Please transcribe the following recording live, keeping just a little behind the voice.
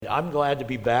I'm glad to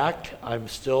be back. I'm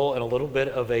still in a little bit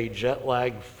of a jet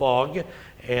lag fog,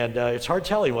 and it's hard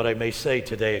telling what I may say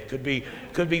today. It could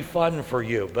be fun for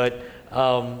you, but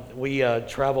we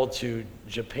traveled to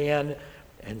Japan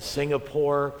and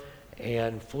Singapore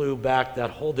and flew back that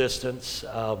whole distance.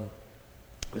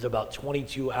 It was about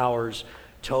 22 hours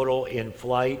total in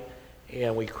flight,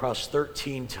 and we crossed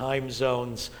 13 time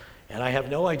zones, and I have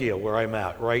no idea where I'm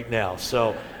at right now.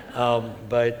 So,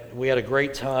 but we had a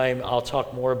great time. I'll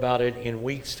talk more about it in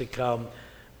weeks to come,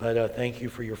 but thank you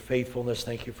for your faithfulness.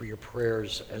 Thank you for your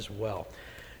prayers as well.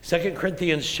 2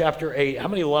 Corinthians chapter 8. How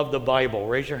many love the Bible?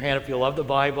 Raise your hand if you love the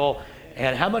Bible.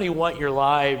 And how many want your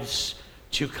lives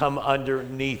to come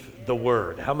underneath the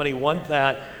Word? How many want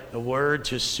that, the Word,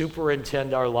 to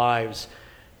superintend our lives?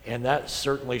 And that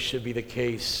certainly should be the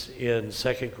case in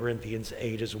 2 Corinthians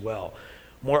 8 as well.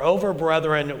 Moreover,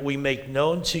 brethren, we make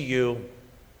known to you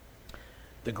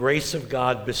the grace of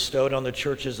God bestowed on the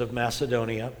churches of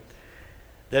Macedonia,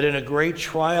 that in a great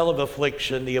trial of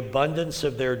affliction, the abundance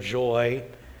of their joy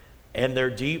and their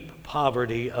deep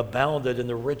poverty abounded in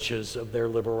the riches of their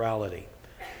liberality.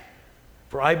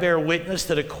 For I bear witness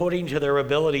that according to their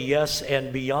ability, yes,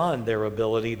 and beyond their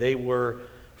ability, they were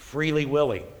freely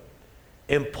willing,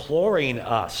 imploring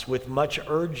us with much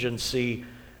urgency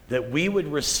that we would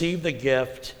receive the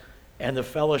gift and the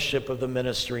fellowship of the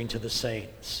ministering to the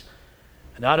saints.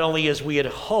 Not only as we had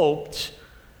hoped,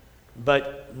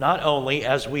 but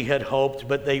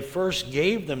they first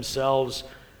gave themselves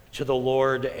to the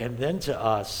Lord and then to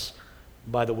us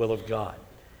by the will of God.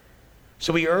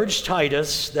 So we urged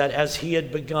Titus that as he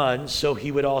had begun, so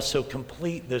he would also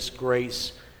complete this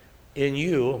grace in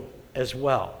you as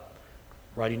well,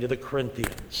 writing to the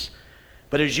Corinthians.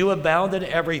 But as you abound in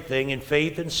everything, in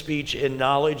faith and speech, in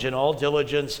knowledge, in all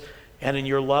diligence, and in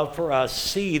your love for us,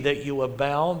 see that you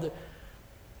abound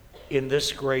in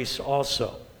this grace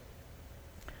also.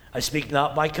 I speak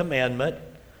not by commandment,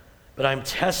 but I'm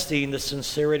testing the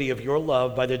sincerity of your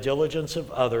love by the diligence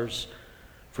of others.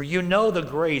 For you know the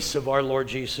grace of our Lord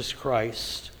Jesus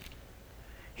Christ.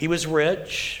 He was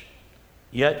rich,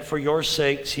 yet for your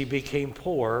sakes he became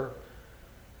poor,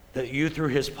 that you through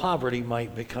his poverty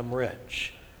might become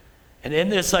rich. And in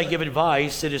this I give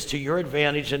advice. It is to your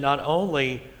advantage, and not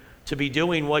only to be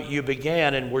doing what you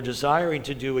began and were desiring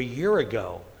to do a year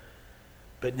ago,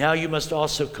 but now you must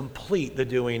also complete the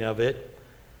doing of it,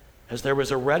 as there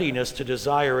was a readiness to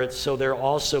desire it, so there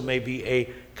also may be a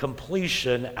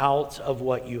completion out of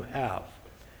what you have.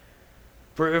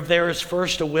 For if there is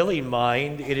first a willing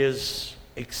mind, it is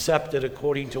accepted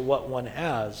according to what one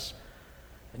has,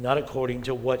 and not according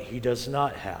to what he does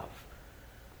not have.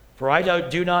 For I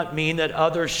do not mean that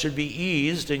others should be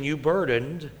eased and you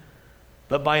burdened,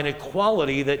 but by an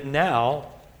equality that now,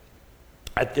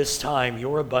 at this time,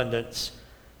 your abundance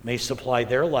may supply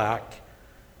their lack,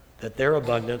 that their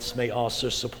abundance may also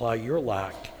supply your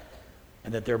lack,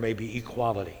 and that there may be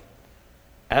equality.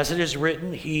 As it is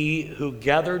written, he who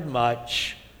gathered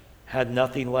much had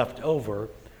nothing left over,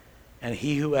 and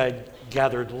he who had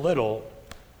gathered little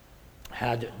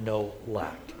had no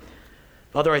lack.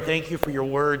 Father, I thank you for your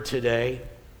word today,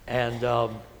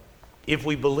 and if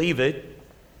we believe it,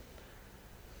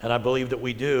 and I believe that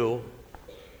we do,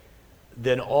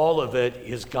 then all of it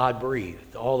is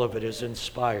God-breathed. All of it is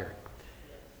inspired,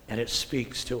 and it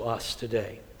speaks to us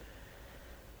today.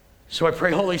 So I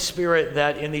pray, Holy Spirit,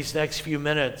 that in these next few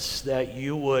minutes that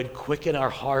you would quicken our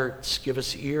hearts, give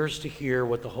us ears to hear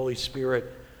what the Holy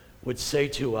Spirit would say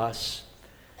to us.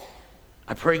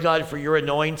 I pray, God, for your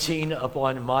anointing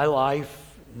upon my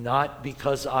life, not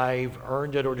because I've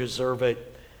earned it or deserve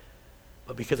it,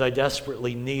 but because I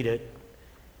desperately need it.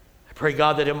 I pray,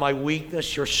 God, that in my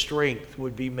weakness, your strength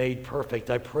would be made perfect.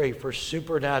 I pray for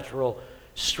supernatural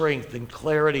strength and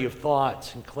clarity of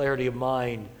thoughts and clarity of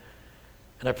mind.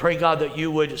 And I pray, God, that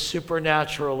you would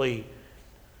supernaturally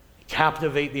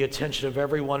captivate the attention of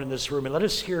everyone in this room. And let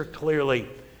us hear clearly,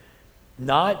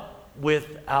 not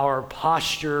with our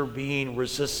posture being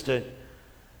resistant,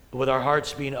 but with our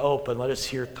hearts being open. Let us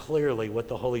hear clearly what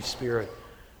the Holy Spirit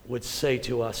would say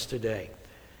to us today.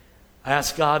 I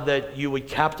ask, God, that you would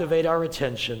captivate our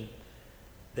attention,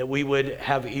 that we would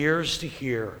have ears to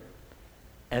hear,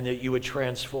 and that you would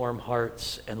transform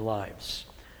hearts and lives.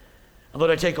 And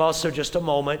Lord, I take also just a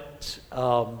moment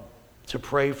to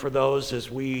pray for those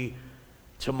as we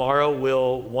tomorrow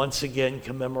will once again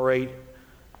commemorate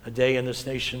a day in this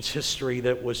nation's history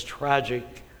that was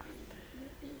tragic.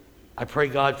 I pray,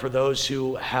 God, for those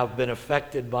who have been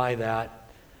affected by that,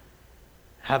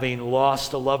 having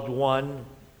lost a loved one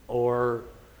or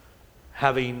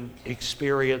having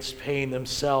experienced pain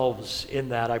themselves in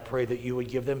that. I pray that you would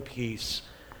give them peace.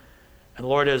 And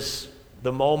Lord, as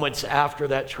the moments after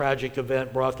that tragic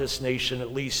event brought this nation,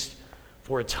 at least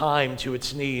for a time, to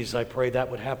its knees, I pray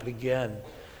that would happen again,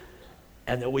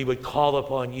 and that we would call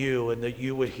upon you, and that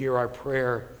you would hear our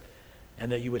prayer,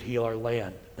 and that you would heal our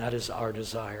land. That is our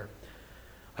desire.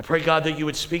 I pray, God, that you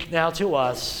would speak now to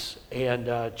us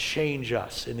and change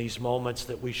us in these moments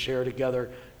that we share together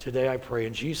today. I pray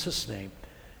in Jesus' name,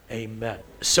 amen.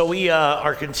 So we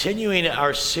are continuing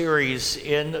our series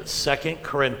in 2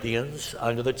 Corinthians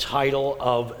under the title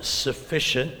of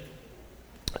Sufficient,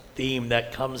 a theme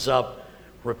that comes up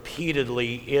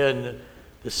repeatedly in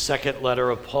the second letter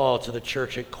of Paul to the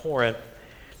church at Corinth.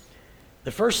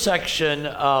 The first section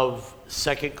of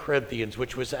 2 Corinthians,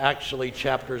 which was actually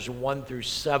chapters 1 through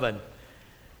 7,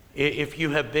 if you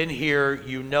have been here,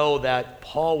 you know that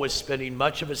Paul was spending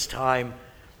much of his time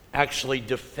actually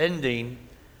defending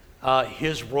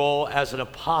his role as an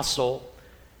apostle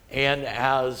and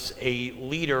as a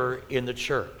leader in the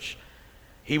church.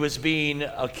 He was being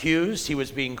accused, he was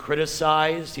being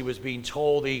criticized, he was being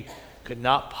told he could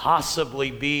not possibly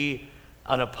be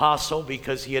an apostle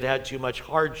because he had had too much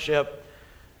hardship.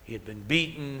 He had been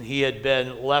beaten, he had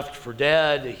been left for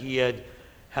dead, he had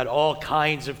had all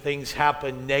kinds of things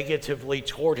happen negatively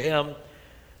toward him.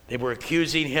 They were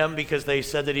accusing him because they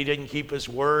said that he didn't keep his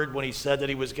word when he said that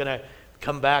he was going to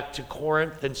come back to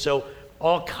Corinth. And so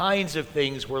all kinds of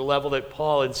things were leveled at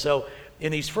Paul. And so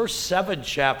in these first 7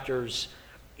 chapters,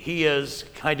 he is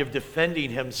kind of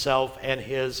defending himself and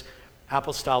his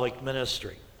apostolic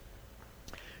ministry.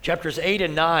 Chapters 8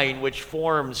 and 9, which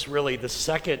forms really the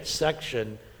second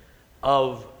section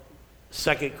of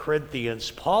 2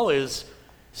 Corinthians, Paul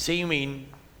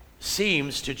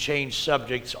seems to change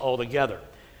subjects altogether.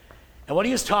 And what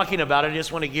he is talking about, I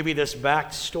just want to give you this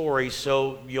backstory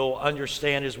so you'll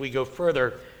understand as we go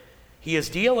further. He is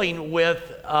dealing with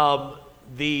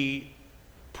the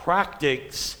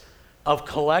practice of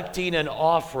collecting an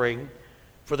offering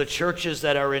for the churches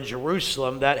that are in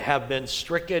Jerusalem that have been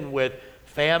stricken with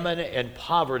famine and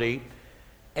poverty.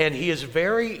 And he is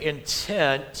very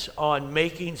intent on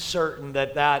making certain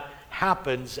that that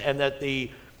happens and that the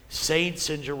saints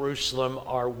in Jerusalem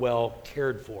are well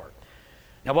cared for.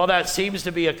 Now, while that seems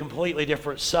to be a completely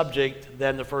different subject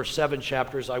than the first 7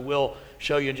 chapters, I will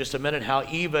show you in just a minute how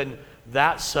even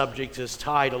that subject is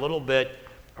tied a little bit,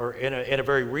 or in a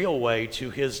very real way, to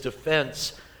his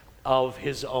defense of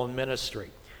his own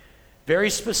ministry. Very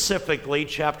specifically,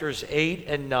 chapters 8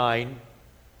 and 9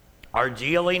 are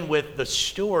dealing with the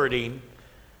stewarding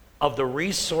of the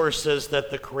resources that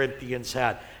the Corinthians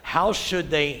had. How should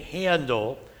they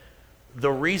handle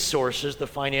the resources, the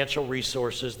financial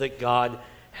resources that God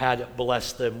had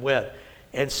blessed them with?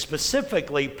 And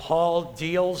specifically, Paul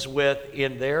deals with,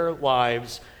 in their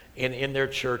lives and in their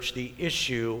church, the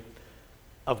issue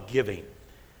of giving.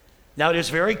 Now, it is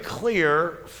very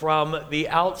clear from the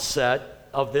outset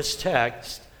of this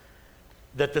text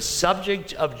that the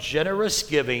subject of generous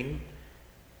giving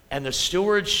and the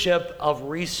stewardship of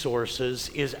resources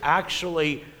is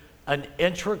actually an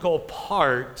integral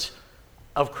part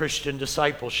of Christian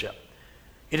discipleship.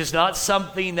 It is not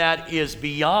something that is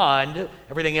beyond.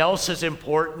 Everything else is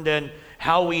important, and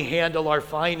how we handle our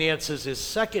finances is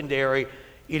secondary.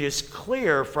 It is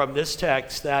clear from this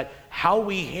text that how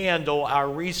we handle our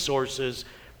resources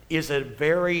is a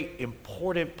very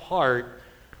important part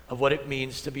of what it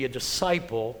means to be a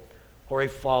disciple or a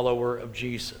follower of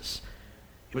Jesus.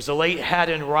 It was the late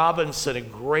Haddon Robinson, a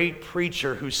great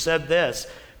preacher, who said this: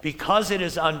 because it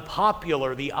is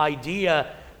unpopular, the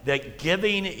idea that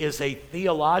giving is a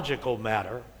theological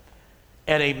matter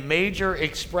and a major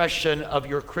expression of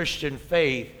your Christian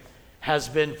faith has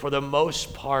been, for the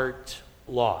most part,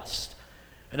 lost.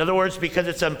 In other words, because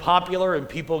it's unpopular and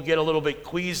people get a little bit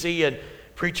queasy and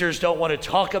preachers don't want to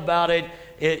talk about it,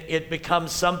 it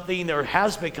becomes something, or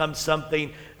has become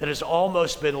something, that has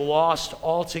almost been lost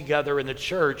altogether in the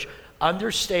church.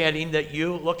 Understanding that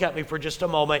you, look at me for just a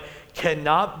moment,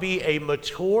 cannot be a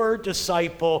mature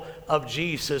disciple of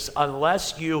Jesus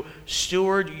unless you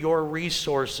steward your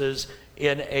resources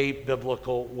in a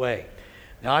biblical way.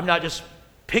 Now, I'm not just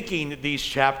picking these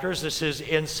chapters. This is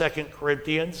in 2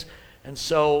 Corinthians. And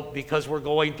so, because we're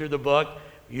going through the book,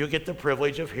 you get the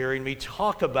privilege of hearing me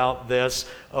talk about this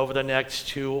over the next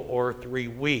 2 or 3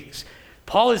 weeks.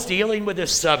 Paul is dealing with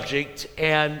this subject,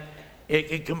 and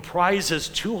it comprises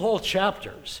 2 whole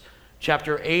chapters,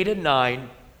 chapter 8 and 9,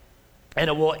 and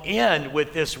it will end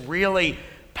with this really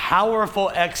powerful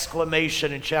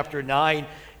exclamation in chapter 9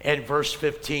 and verse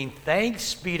 15.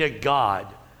 Thanks be to God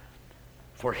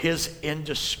for his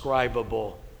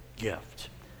indescribable gift.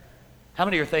 How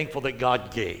many are thankful that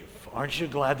God gave? Aren't you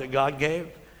glad that God gave?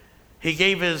 He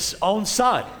gave his own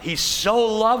son. He so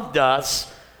loved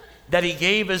us that he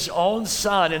gave his own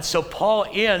son. And so Paul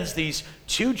ends these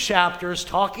 2 chapters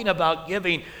talking about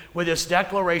giving with this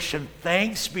declaration,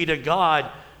 thanks be to God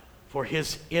for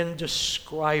his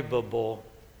indescribable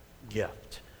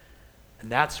gift.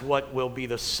 And that's what will be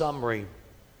the summary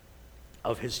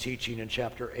of his teaching in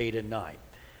chapter 8 and 9.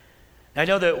 I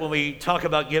know that when we talk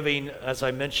about giving, as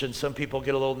I mentioned, some people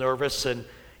get a little nervous, and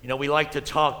we like to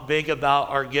talk big about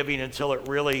our giving until it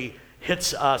really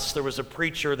hits us. There was a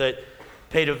preacher that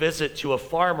paid a visit to a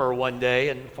farmer one day,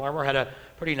 and the farmer had a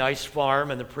pretty nice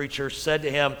farm, and the preacher said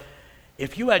to him,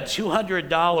 if you had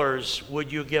 $200,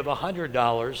 would you give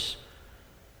 $100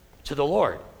 to the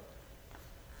Lord?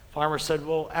 Farmer said,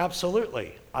 well,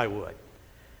 absolutely, I would.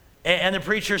 And the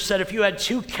preacher said, if you had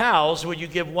 2 cows, would you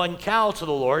give 1 cow to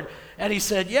the Lord? And he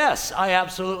said, yes, I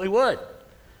absolutely would.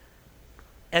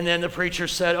 And then the preacher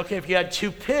said, okay, if you had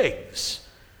 2 pigs,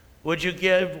 would you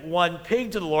give 1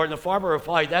 pig to the Lord? And the farmer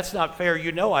replied, that's not fair.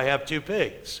 You know I have 2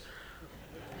 pigs.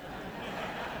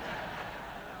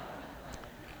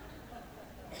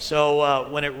 So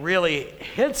when it really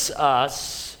hits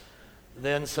us,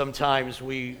 then sometimes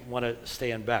we want to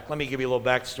stand back. Let me give you a little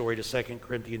backstory to 2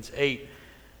 Corinthians 8.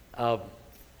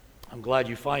 I'm glad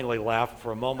you finally laughed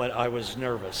for a moment. I was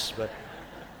nervous, but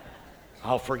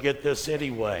I'll forget this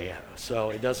anyway,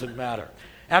 so it doesn't matter.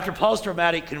 After Paul's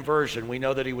dramatic conversion, we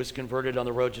know that he was converted on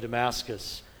the road to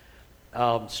Damascus,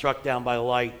 struck down by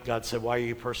light. God said, why are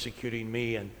you persecuting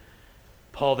me? And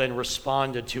Paul then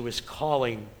responded to his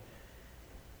calling.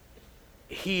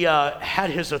 He had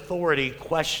his authority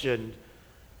questioned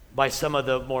by some of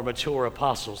the more mature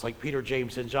apostles, like Peter,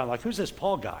 James, and John. Like, who's this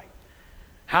Paul guy?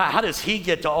 How does he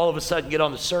get to all of a sudden get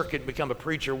on the circuit and become a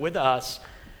preacher with us?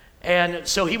 And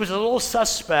so he was a little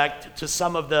suspect to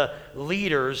some of the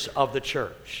leaders of the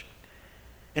church.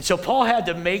 And so Paul had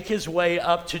to make his way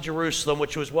up to Jerusalem,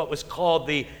 which was what was called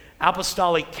the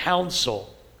Apostolic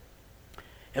Council.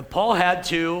 And Paul had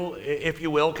to, if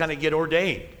you will, kind of get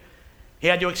ordained. He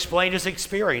had to explain his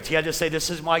experience. He had to say, this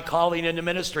is my calling into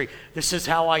ministry. This is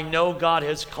how I know God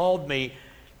has called me.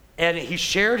 And he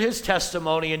shared his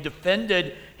testimony and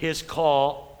defended his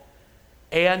call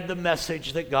and the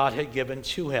message that God had given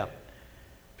to him.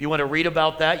 If you want to read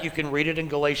about that, you can read it in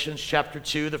Galatians chapter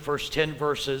 2, the first 10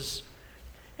 verses.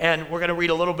 And we're going to read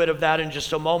a little bit of that in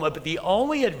just a moment. But the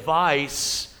only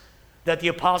advice that the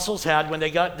apostles had when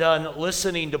they got done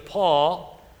listening to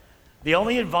Paul, the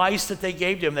only advice that they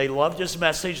gave to him, they loved his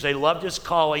message, they loved his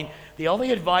calling. The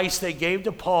only advice they gave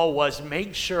to Paul was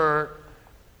make sure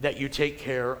that you take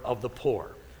care of the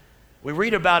poor. We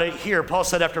read about it here. Paul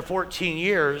said, after 14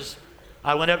 years,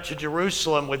 I went up to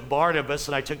Jerusalem with Barnabas,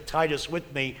 and I took Titus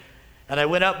with me. And I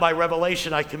went up by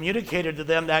revelation. I communicated to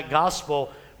them that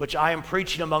gospel which I am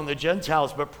preaching among the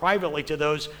Gentiles, but privately to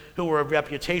those who were of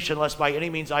reputation, lest by any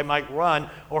means I might run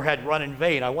or had run in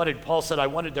vain. Paul said, I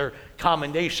wanted their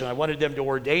commendation. I wanted them to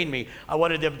ordain me. I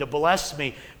wanted them to bless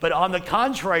me. But on the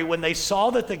contrary, when they saw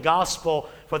that the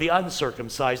gospel for the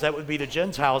uncircumcised, that would be the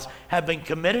Gentiles, had been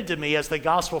committed to me as the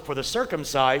gospel for the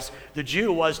circumcised, the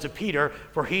Jew was to Peter,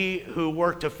 for he who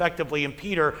worked effectively in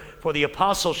Peter for the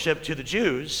apostleship to the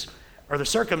Jews, or the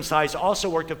circumcised, also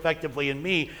worked effectively in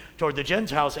me toward the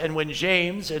Gentiles. And when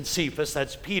James and Cephas,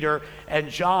 that's Peter, and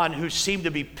John, who seemed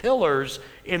to be pillars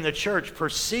in the church,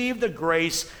 perceived the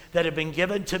grace that had been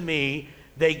given to me,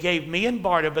 they gave me and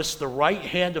Barnabas the right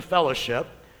hand of fellowship,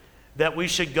 that we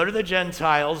should go to the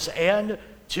Gentiles and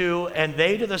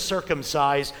they to the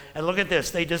circumcised. And look at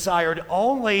this, they desired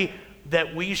only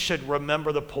that we should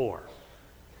remember the poor,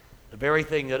 the very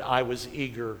thing that I was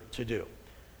eager to do.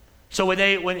 So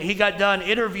when he got done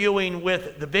interviewing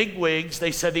with the bigwigs,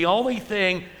 they said the only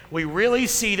thing we really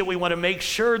see that we want to make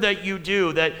sure that you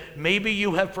do, that maybe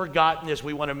you have forgotten, is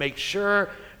we want to make sure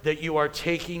that you are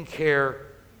taking care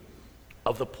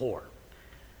of the poor.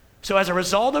 So as a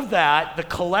result of that, the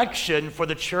collection for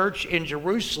the church in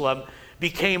Jerusalem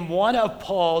became one of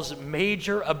Paul's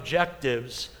major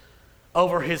objectives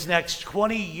over his next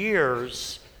 20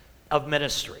 years of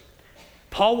ministry.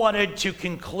 Paul wanted to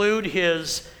conclude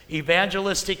his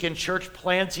evangelistic and church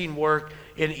planting work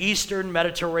in Eastern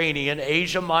Mediterranean,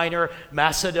 Asia Minor,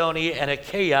 Macedonia, and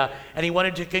Achaia, and he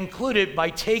wanted to conclude it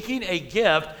by taking a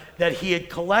gift that he had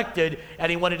collected, and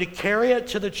he wanted to carry it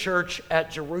to the church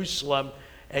at Jerusalem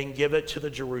and give it to the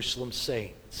Jerusalem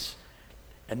saints.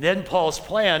 And then Paul's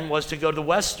plan was to go to the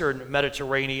Western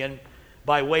Mediterranean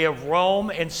by way of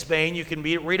Rome and Spain. You can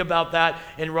read about that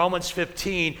in Romans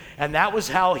 15. And that was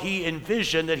how he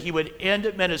envisioned that he would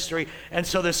end ministry. And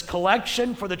so this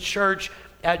collection for the church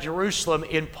at Jerusalem,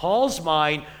 in Paul's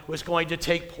mind, was going to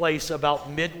take place about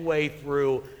midway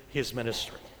through his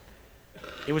ministry.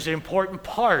 It was an important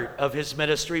part of his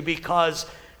ministry because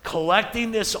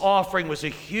collecting this offering was a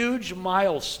huge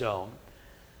milestone,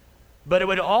 but it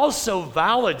would also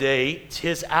validate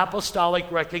his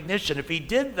apostolic recognition. If he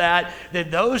did that, then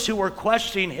those who were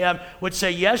questioning him would say,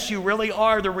 yes, you really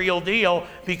are the real deal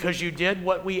because you did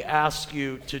what we asked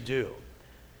you to do.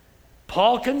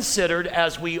 Paul considered,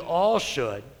 as we all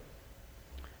should,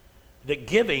 that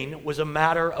giving was a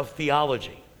matter of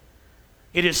theology.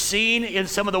 It is seen in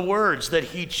some of the words that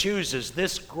he chooses,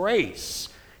 this grace.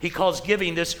 He calls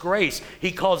giving this grace.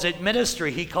 He calls it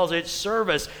ministry. He calls it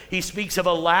service. He speaks of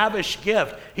a lavish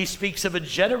gift. He speaks of a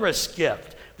generous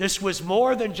gift. This was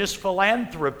more than just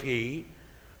philanthropy.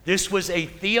 This was a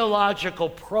theological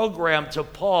program to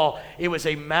Paul. It was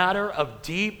a matter of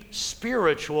deep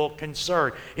spiritual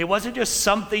concern. It wasn't just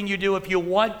something you do if you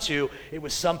want to. It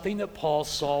was something that Paul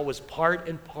saw was part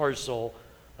and parcel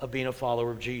of being a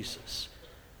follower of Jesus.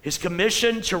 His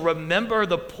commission to remember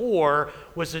the poor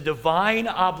was a divine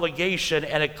obligation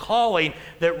and a calling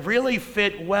that really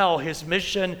fit well his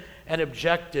mission and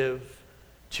objective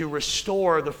to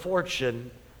restore the fortune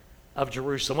of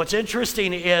Jerusalem. What's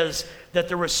interesting is that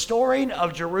the restoring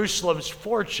of Jerusalem's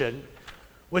fortune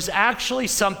was actually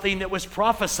something that was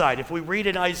prophesied. If we read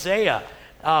in Isaiah,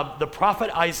 the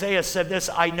prophet Isaiah said this,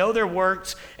 I know their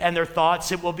works and their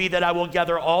thoughts. It will be that I will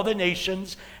gather all the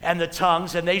nations and the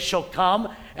tongues, and they shall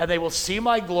come and they will see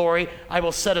my glory. I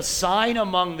will set a sign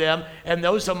among them, and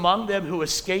those among them who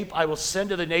escape I will send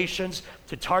to the nations,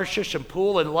 to Tarshish and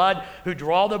Pool and Lud, who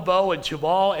draw the bow, and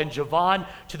Tubal and Javan,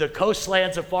 to the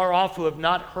coastlands afar off, who have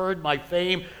not heard my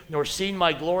fame nor seen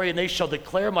my glory, and they shall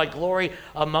declare my glory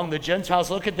among the Gentiles.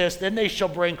 Look at this. Then they shall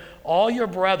bring all your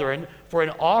brethren for an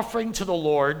offering to the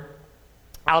Lord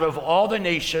out of all the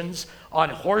nations, on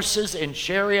horses and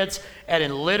chariots, and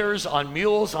in litters, on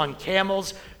mules, on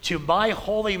camels, to my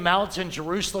holy mountain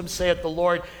Jerusalem, saith the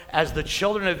Lord, as the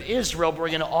children of Israel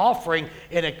bring an offering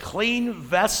in a clean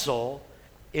vessel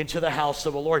into the house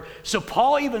of the Lord. So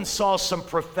Paul even saw some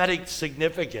prophetic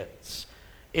significance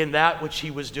in that which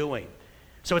he was doing.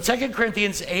 So in 2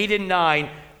 Corinthians 8 and 9,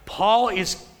 Paul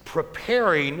is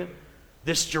preparing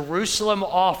this Jerusalem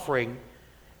offering,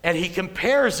 and he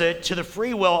compares it to the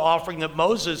free will offering that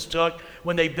Moses took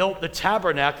when they built the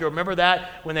tabernacle. Remember that?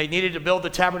 When they needed to build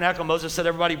the tabernacle, Moses said,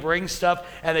 everybody bring stuff,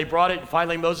 and they brought it, and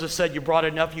finally Moses said, you brought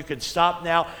enough, you can stop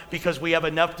now because we have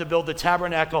enough to build the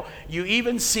tabernacle. You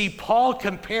even see Paul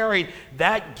comparing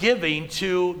that giving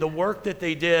to the work that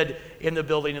they did in the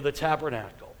building of the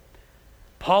tabernacle.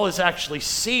 Paul is actually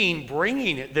seen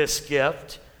bringing this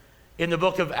gift in the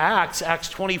book of Acts, Acts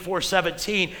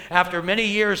 24:17, after many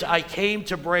years I came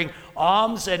to bring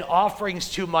alms and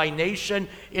offerings to my nation,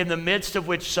 in the midst of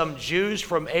which some Jews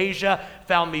from Asia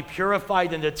found me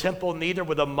purified in the temple, neither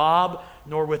with a mob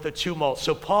nor with a tumult.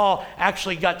 So Paul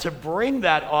actually got to bring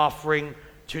that offering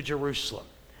to Jerusalem.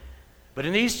 But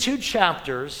in these two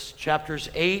chapters, chapters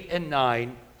 8 and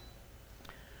 9,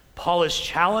 Paul is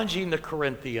challenging the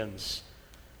Corinthians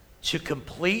to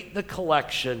complete the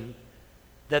collection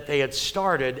that they had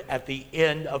started at the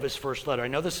end of his first letter. I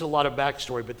know this is a lot of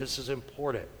backstory, but this is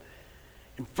important.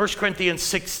 In 1 Corinthians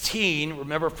 16,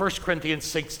 remember 1 Corinthians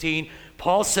 16,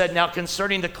 Paul said, now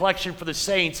concerning the collection for the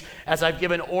saints, as I've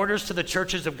given orders to the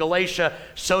churches of Galatia,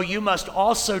 so you must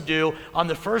also do. On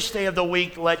the first day of the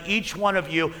week, let each one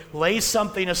of you lay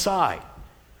something aside.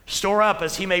 Store up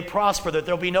as he may prosper, that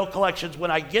there'll be no collections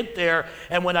when I get there,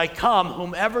 and when I come,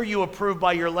 whomever you approve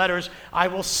by your letters, I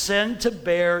will send to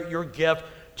bear your gift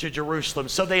to Jerusalem.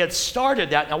 So they had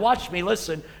started that. Now watch me,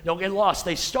 listen, don't get lost.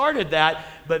 They started that,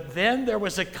 but then there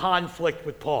was a conflict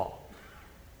with Paul.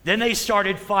 Then they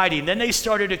started fighting. Then they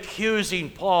started accusing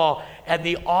Paul, and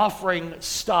the offering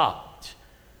stopped.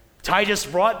 Titus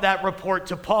brought that report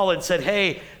to Paul and said,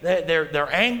 hey,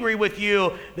 they're angry with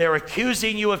you. They're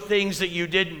accusing you of things that you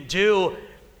didn't do.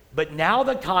 But now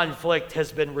the conflict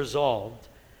has been resolved.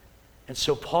 And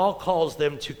so Paul calls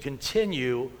them to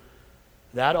continue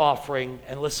that offering,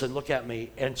 and listen, look at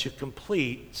me, and to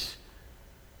complete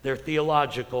their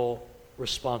theological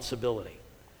responsibility.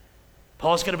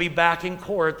 Paul's going to be back in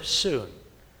Corinth soon,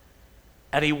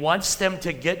 and he wants them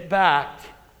to get back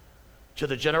to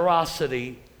the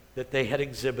generosity that they had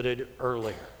exhibited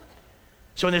earlier.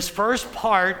 So in this first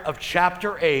part of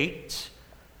chapter 8,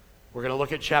 we're going to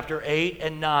look at chapter 8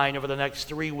 and 9 over the next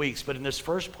 3 weeks, but in this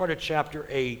first part of chapter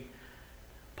 8,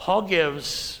 Paul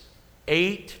gives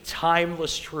 8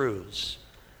 timeless truths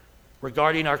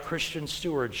regarding our Christian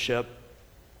stewardship,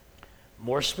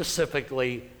 more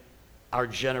specifically, our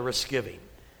generous giving.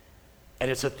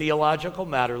 And it's a theological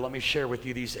matter. Let me share with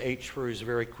you these 8 truths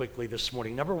very quickly this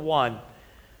morning. Number 1,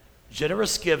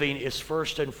 Generous giving is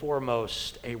first and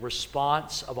foremost a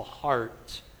response of a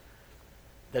heart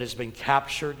that has been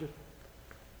captured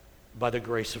by the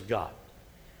grace of God.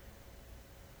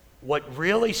 What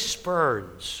really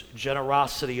spurs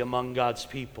generosity among God's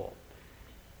people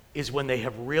is when they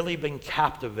have really been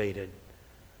captivated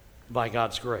by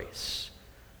God's grace.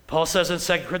 Paul says in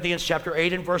 2 Corinthians chapter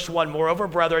 8 and verse 1, "Moreover,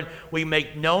 brethren, we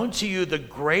make known to you the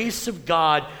grace of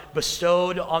God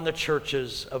bestowed on the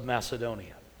churches of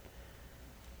Macedonia."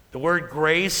 The word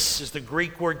grace is the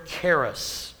Greek word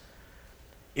charis.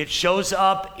 It shows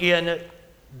up in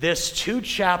this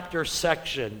 2-chapter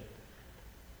section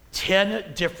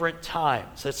 10 different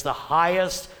times. It's the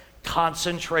highest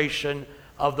concentration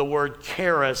of the word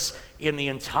charis in the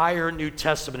entire New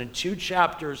Testament. In 2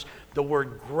 chapters, the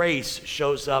word grace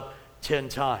shows up 10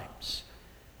 times.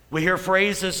 We hear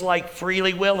phrases like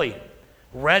freely willing,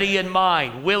 ready in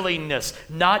mind, willingness,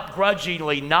 not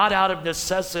grudgingly, not out of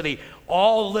necessity,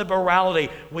 all liberality.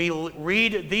 We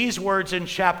read these words in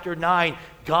chapter 9.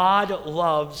 God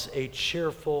loves a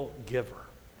cheerful giver.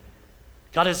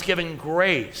 God has given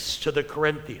grace to the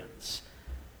Corinthians,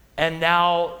 and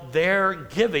now their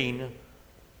giving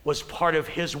was part of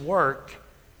his work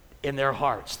in their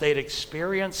hearts. They had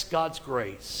experienced God's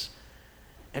grace,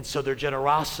 and so their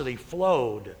generosity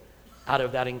flowed out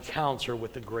of that encounter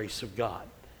with the grace of God.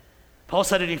 Paul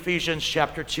said in Ephesians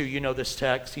chapter 2, you know this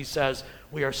text, he says,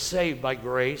 "We are saved by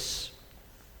grace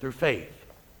through faith.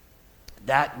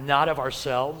 That not of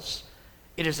ourselves,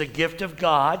 it is a gift of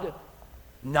God,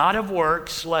 not of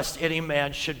works, lest any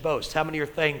man should boast." How many are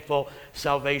thankful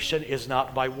salvation is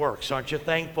not by works? Aren't you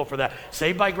thankful for that?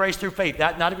 Saved by grace through faith,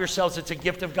 that not of yourselves, it's a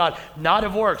gift of God, not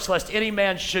of works, lest any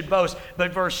man should boast.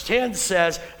 But verse 10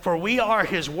 says, "For we are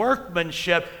his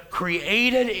workmanship,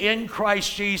 created in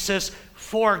Christ Jesus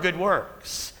for good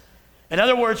works." In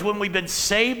other words, when we've been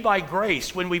saved by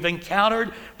grace, when we've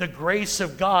encountered the grace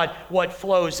of God, what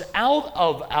flows out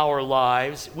of our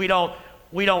lives, we don't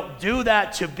do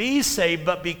that to be saved,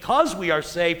 but because we are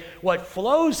saved, what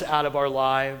flows out of our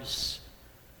lives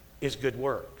is good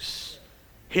works.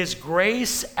 His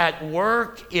grace at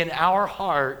work in our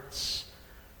hearts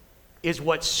is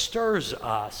what stirs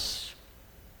us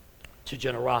to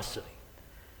generosity.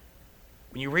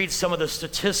 When you read some of the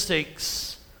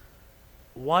statistics,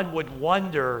 one would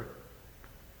wonder,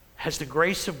 has the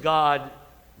grace of God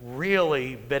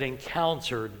really been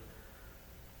encountered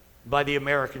by the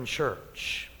American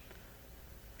church?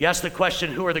 You ask the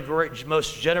question, who are the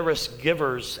most generous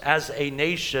givers as a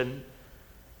nation?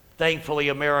 Thankfully,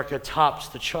 America tops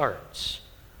the charts.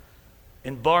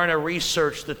 In Barna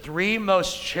research, the 3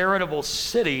 most charitable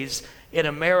cities in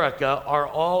America are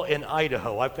all in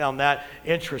Idaho. I found that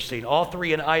interesting. All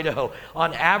 3 in Idaho.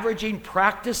 On averaging,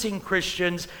 practicing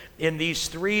Christians in these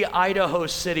 3 Idaho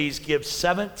cities give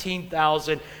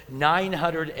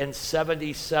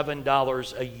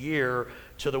 $17,977 a year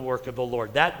to the work of the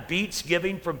Lord. That beats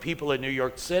giving from people in New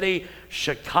York City,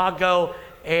 Chicago,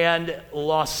 and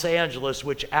Los Angeles,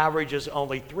 which averages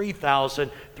only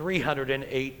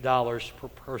 $3,308 per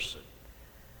person.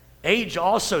 Age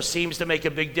also seems to make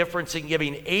a big difference in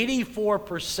giving.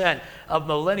 84% of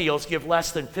millennials give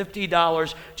less than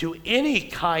 $50 to any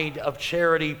kind of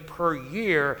charity per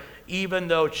year, even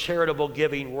though charitable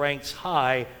giving ranks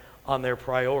high on their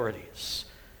priorities.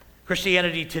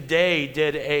 Christianity Today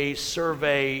did a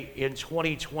survey in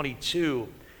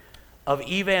 2022 of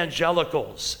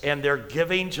evangelicals and their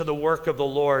giving to the work of the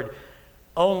Lord.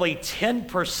 Only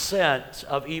 10%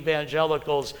 of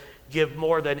evangelicals give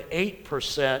more than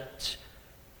 8%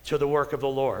 to the work of the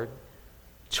Lord.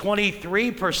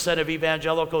 23% of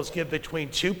evangelicals give between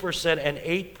 2% and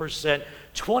 8%.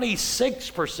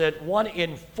 26%, 1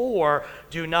 in 4,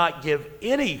 do not give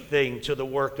anything to the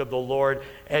work of the Lord.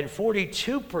 And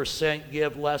 42%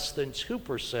 give less than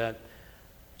 2%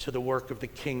 to the work of the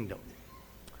kingdom.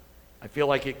 I feel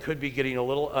like it could be getting a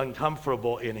little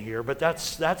uncomfortable in here, but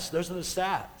those are the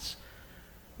stats.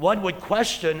 One would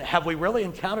question, have we really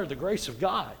encountered the grace of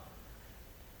God?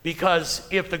 Because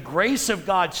if the grace of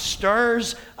God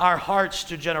stirs our hearts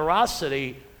to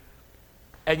generosity,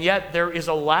 and yet there is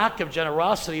a lack of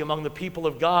generosity among the people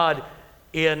of God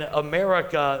in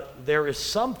America, there is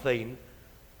something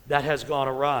that has gone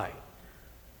awry.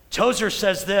 Tozer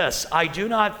says this, "I do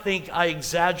not think I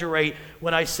exaggerate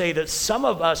when I say that some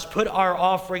of us put our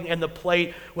offering in the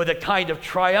plate with a kind of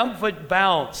triumphant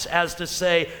bounce, as to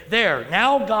say, there,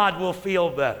 now God will feel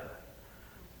better."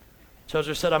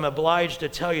 Tozer said, "I'm obliged to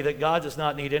tell you that God does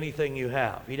not need anything you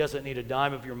have. He doesn't need a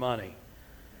dime of your money.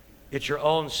 It's your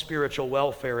own spiritual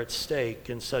welfare at stake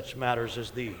in such matters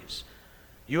as these.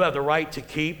 You have the right to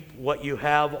keep what you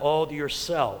have all to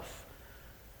yourself.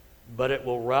 but it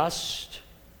will rust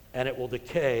and it will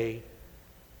decay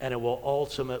and it will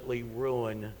ultimately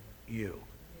ruin you.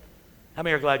 How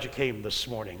many are glad you came this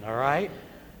morning, all right?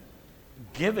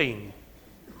 Giving,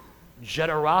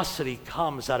 generosity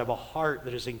comes out of a heart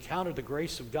that has encountered the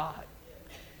grace of God.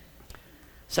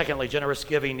 Secondly, generous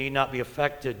giving need not be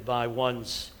affected by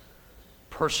one's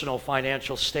personal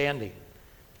financial standing.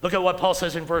 Look at what Paul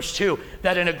says in verse 2,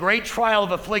 that in a great trial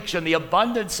of affliction, the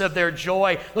abundance of their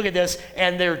joy, look at this,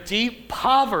 and their deep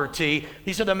poverty,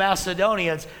 these are the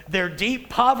Macedonians, their deep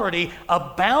poverty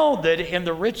abounded in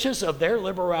the riches of their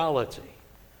liberality.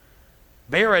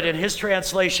 Barrett, in his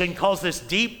translation, calls this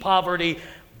deep poverty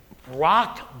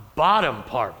rock bottom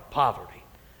poverty.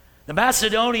 The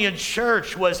Macedonian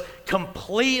church was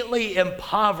completely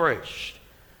impoverished,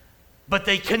 but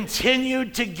they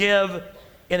continued to give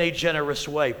in a generous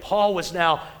way. Paul was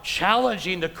now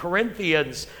challenging the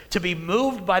Corinthians to be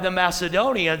moved by the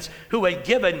Macedonians who had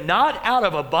given not out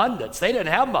of abundance, they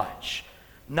didn't have much,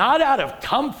 not out of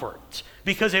comfort,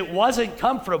 because it wasn't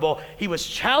comfortable. He was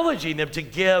challenging them to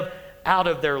give out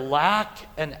of their lack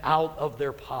and out of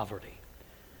their poverty.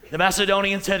 The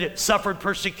Macedonians had suffered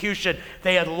persecution.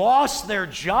 They had lost their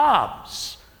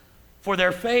jobs for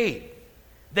their faith.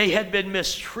 They had been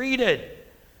mistreated,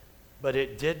 but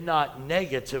it did not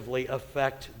negatively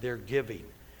affect their giving.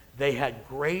 They had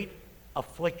great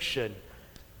affliction,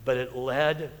 but it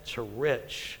led to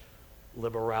rich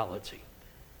liberality.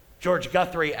 George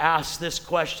Guthrie asked this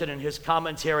question in his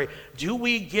commentary: do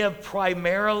we give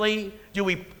primarily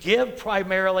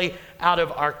out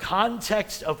of our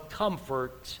context of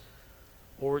comfort,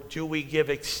 or do we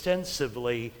give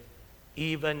extensively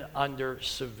even under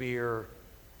severe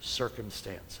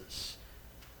circumstances?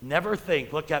 Never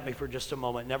think, look at me for just a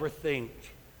moment, never think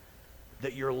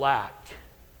that your lack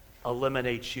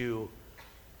eliminates you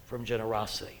from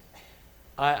generosity.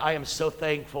 I am so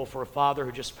thankful for a father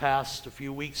who just passed a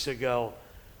few weeks ago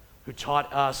who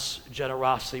taught us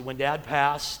generosity. When Dad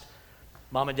passed,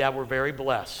 Mom and Dad were very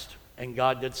blessed, and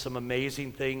God did some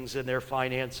amazing things in their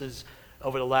finances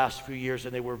over the last few years,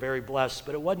 and they were very blessed,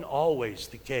 but it wasn't always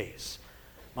the case.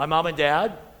 My mom and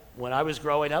dad, when I was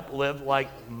growing up, lived like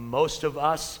most of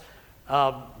us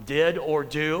did or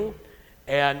do,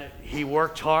 and he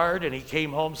worked hard, and he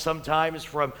came home sometimes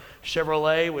from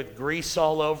Chevrolet with grease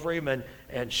all over him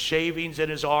and shavings in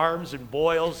his arms and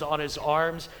boils on his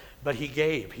arms, but he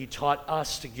gave. He taught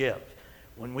us to give.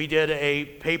 When we did a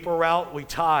paper route, we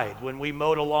tithed. When we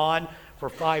mowed a lawn for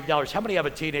 $5. How many have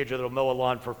a teenager that'll mow a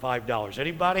lawn for $5?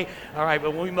 Anybody? All right,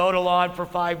 but when we mowed a lawn for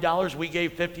 $5, we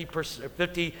gave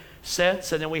 50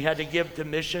 cents, and then we had to give to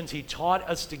missions. He taught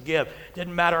us to give.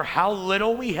 Didn't matter how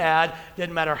little we had,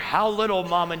 didn't matter how little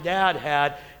Mom and Dad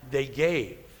had, they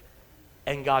gave.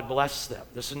 And God bless them.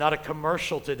 This is not a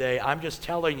commercial today. I'm just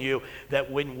telling you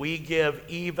that when we give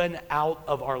even out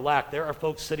of our lack, there are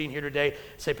folks sitting here today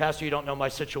say, Pastor, you don't know my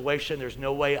situation. There's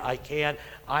no way I can.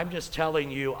 I'm just telling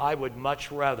you, I would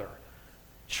much rather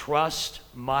trust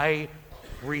my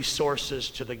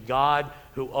resources to the God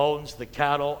who owns the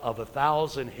cattle of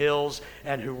 1,000 hills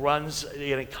and who runs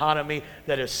an economy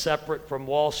that is separate from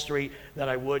Wall Street than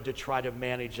I would to try to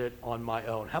manage it on my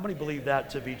own. How many believe that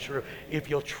to be true? If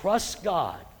you'll trust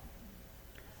God,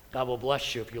 God will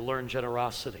bless you if you learn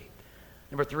generosity.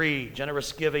 Number 3,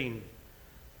 generous giving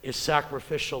is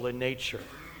sacrificial in nature.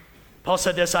 Paul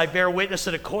said this, I bear witness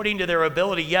that according to their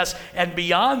ability, yes, and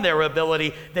beyond their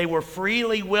ability, they were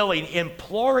freely willing,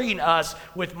 imploring us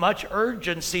with much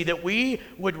urgency that we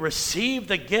would receive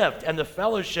the gift and the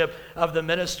fellowship of the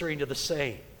ministering to the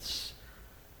saints.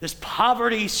 This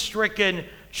poverty-stricken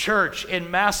church in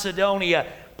Macedonia,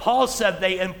 Paul said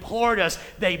they implored us,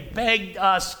 they begged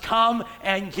us, come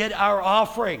and get our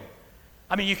offering.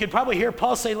 I mean, you can probably hear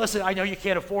Paul say, listen, I know you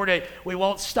can't afford it. We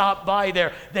won't stop by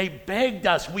there. They begged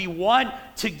us. We want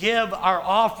to give our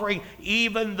offering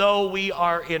even though we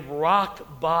are in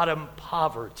rock bottom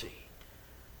poverty.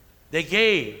 They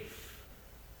gave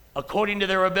according to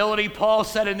their ability, Paul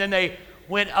said, and then they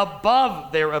went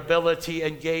above their ability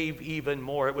and gave even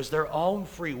more. It was their own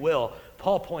free will.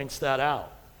 Paul points that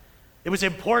out. It was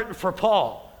important for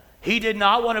Paul. He did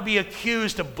not want to be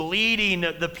accused of bleeding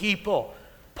the people.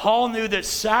 Paul knew that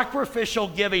sacrificial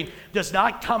giving does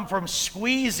not come from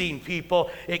squeezing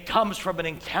people. It comes from an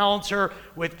encounter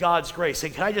with God's grace.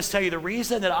 And can I just tell you, the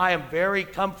reason that I am very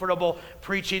comfortable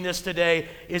preaching this today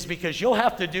is because you'll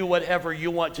have to do whatever you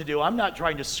want to do. I'm not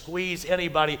trying to squeeze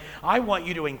anybody. I want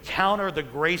you to encounter the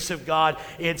grace of God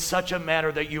in such a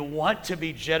manner that you want to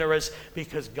be generous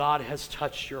because God has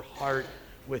touched your heart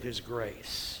with his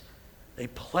grace. They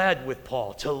pled with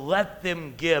Paul to let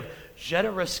them give.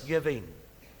 Generous giving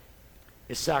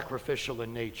is sacrificial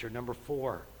in nature. Number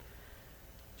 4,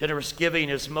 generous giving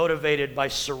is motivated by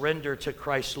surrender to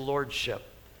Christ's lordship.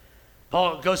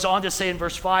 Paul goes on to say in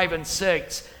verse 5 and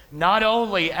 6, not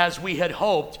only as we had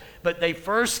hoped, but they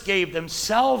first gave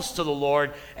themselves to the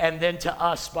Lord and then to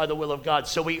us by the will of God.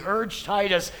 So we urge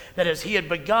Titus that as he had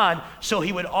begun, so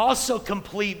he would also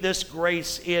complete this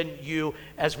grace in you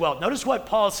as well. Notice what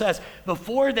Paul says.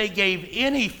 Before they gave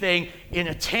anything in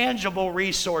a tangible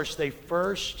resource, they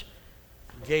first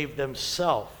gave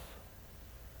themselves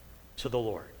to the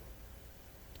Lord.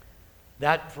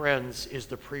 That, friends, is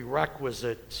the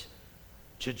prerequisite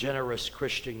to generous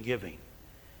Christian giving,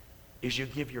 is you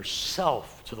give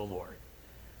yourself to the Lord.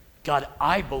 God,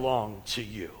 I belong to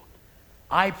you.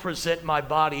 I present my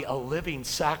body a living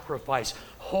sacrifice,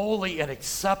 holy and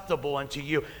acceptable unto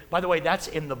you. By the way, that's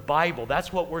in the Bible.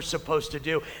 That's what we're supposed to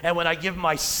do. And when I give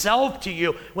myself to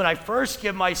you, when I first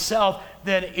give myself,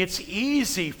 then it's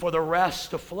easy for the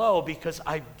rest to flow because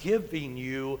I'm giving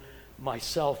you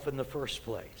myself in the first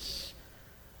place.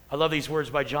 I love these words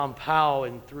by John Powell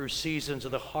in Through Seasons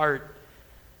of the Heart.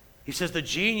 He says, the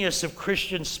genius of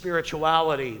Christian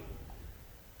spirituality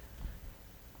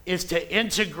is to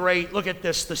integrate, look at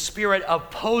this, the spirit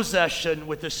of possession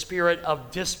with the spirit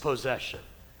of dispossession.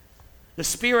 The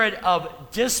spirit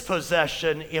of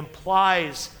dispossession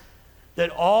implies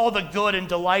that all the good and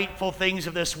delightful things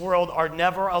of this world are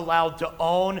never allowed to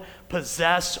own,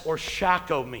 possess, or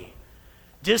shackle me.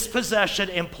 Dispossession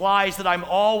implies that I'm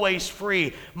always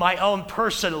free, my own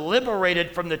person,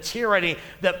 liberated from the tyranny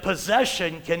that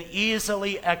possession can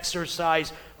easily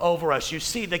exercise over us. You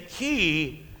see, the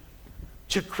key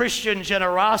to Christian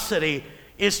generosity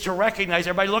is to recognize,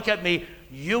 everybody look at me,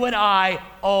 you and I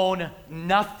own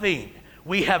nothing.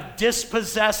 We have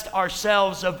dispossessed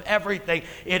ourselves of everything.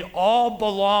 It all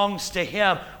belongs to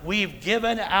Him. We've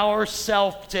given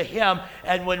ourselves to Him.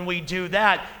 And when we do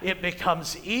that, it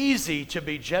becomes easy to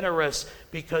be generous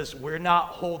because we're not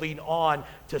holding on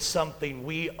to something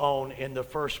we own in the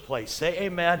first place. Say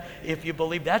amen if you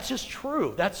believe. That's just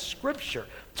true. That's Scripture.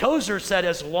 Tozer said,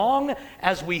 as long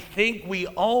as we think we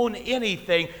own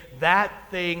anything,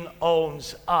 that thing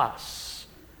owns us.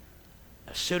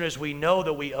 As soon as we know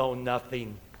that we own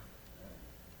nothing,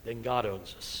 then God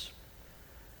owns us.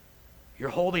 You're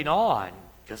holding on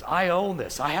because I own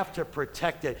this. I have to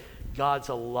protect it. God's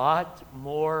a lot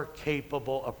more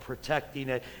capable of protecting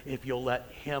it if you'll let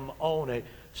Him own it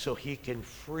so He can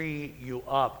free you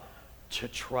up to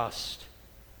trust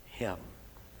Him.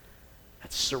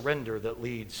 That's surrender that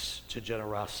leads to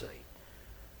generosity.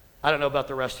 I don't know about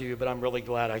the rest of you, but I'm really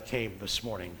glad I came this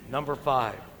morning. Number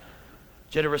 5.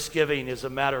 Generous giving is a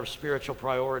matter of spiritual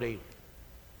priority,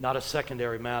 not a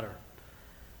secondary matter.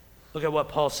 Look at what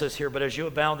Paul says here. But as you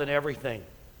abound in everything,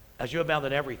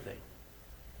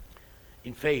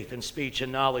 in faith and speech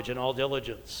and knowledge and all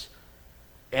diligence,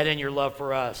 and in your love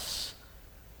for us,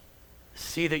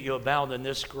 see that you abound in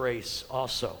this grace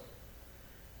also.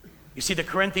 You see, the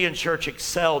Corinthian church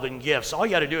excelled in gifts. All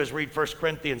you got to do is read 1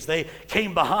 Corinthians. They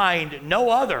came behind no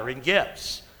other in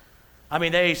gifts. I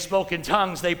mean, they spoke in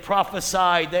tongues, they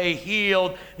prophesied, they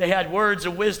healed, they had words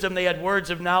of wisdom, they had words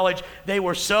of knowledge. They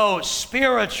were so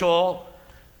spiritual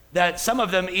that some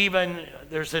of them even,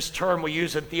 there's this term we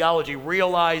use in theology,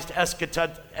 realized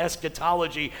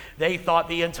eschatology. They thought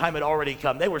the end time had already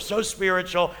come. They were so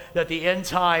spiritual that the end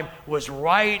time was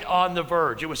right on the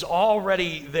verge. It was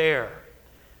already there.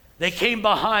 They came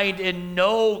behind in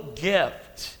no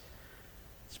gift.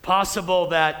 It's possible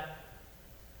that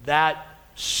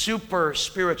super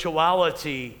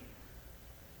spirituality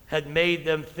had made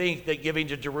them think that giving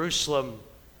to Jerusalem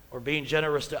or being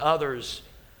generous to others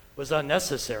was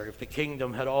unnecessary if the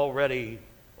kingdom had already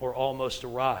or almost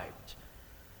arrived.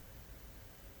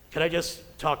 Can I just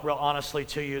talk real honestly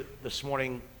to you this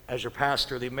morning as your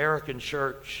pastor? The American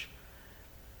church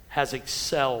has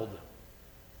excelled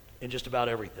in just about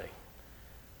everything.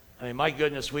 I mean, my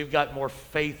goodness, we've got more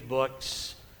faith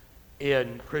books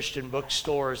in Christian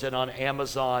bookstores and on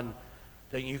Amazon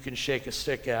than you can shake a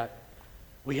stick at.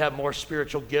 We have more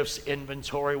spiritual gifts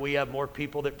inventory. We have more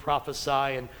people that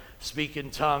prophesy and speak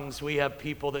in tongues. We have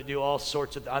people that do all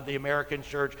sorts of, the American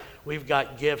church, we've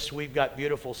got gifts. We've got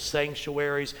beautiful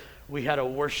sanctuaries. We had a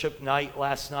worship night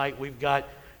last night. We've got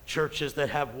churches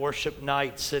that have worship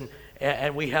nights,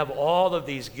 and we have all of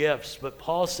these gifts. But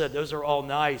Paul said those are all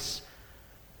nice.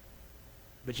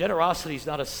 But generosity is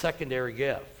not a secondary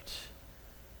gift.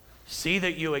 See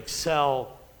that you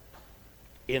excel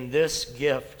in this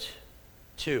gift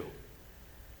too.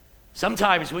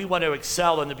 Sometimes we want to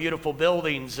excel in the beautiful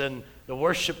buildings and the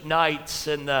worship nights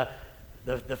and the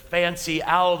fancy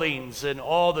outings and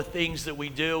all the things that we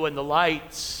do and the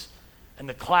lights. and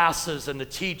the classes and the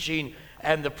teaching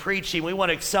and the preaching. We want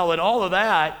to excel in all of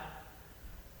that.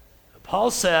 Paul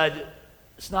said,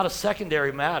 it's not a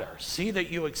secondary matter. See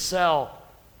that you excel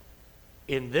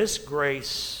in this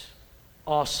grace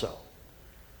also.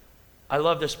 I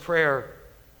love this prayer.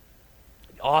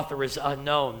 The author is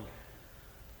unknown.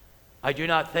 I do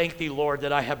not thank thee, Lord,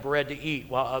 that I have bread to eat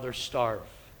while others starve,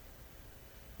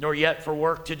 nor yet for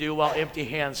work to do while empty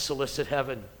hands solicit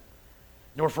heaven,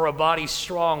 nor for a body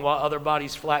strong while other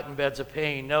bodies flatten beds of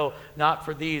pain. No, not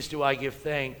for these do I give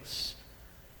thanks.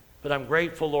 But I'm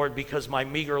grateful, Lord, because my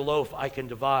meager loaf I can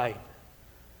divide,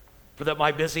 for that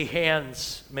my busy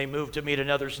hands may move to meet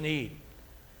another's need,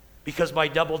 because my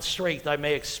doubled strength I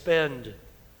may expend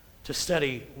to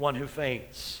steady one who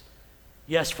faints.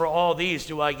 Yes, for all these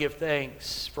do I give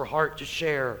thanks, for heart to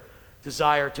share,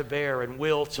 desire to bear, and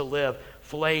will to live,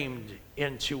 flamed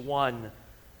into one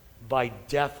by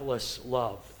deathless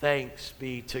love. Thanks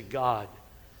be to God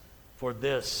for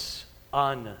this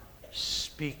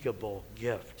unspeakable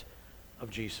gift of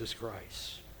Jesus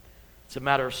Christ. It's a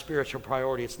matter of spiritual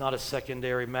priority. It's not a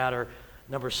secondary matter.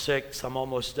 Number 6, I'm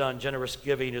almost done. Generous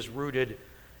giving is rooted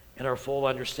in our full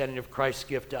understanding of Christ's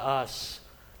gift to us.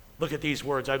 Look at these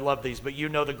words. I love these. But you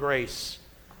know the grace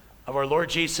of our Lord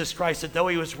Jesus Christ, that though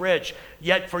he was rich,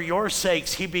 yet for your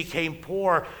sakes he became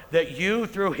poor, that you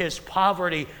through his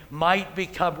poverty might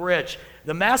become rich.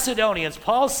 The Macedonians,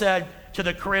 Paul said to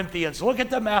the Corinthians, look at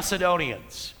the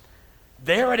Macedonians.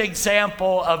 They're an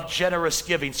example of generous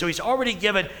giving. So he's already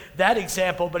given that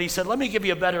example, but he said, let me give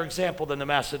you a better example than the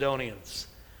Macedonians.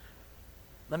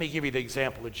 Let me give you the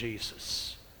example of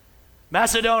Jesus.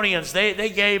 Macedonians, they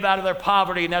gave out of their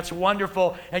poverty, and that's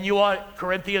wonderful, and you want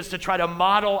Corinthians to try to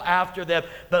model after them.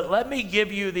 But let me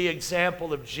give you the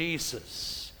example of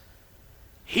Jesus.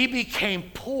 He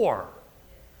became poor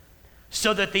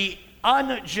so that the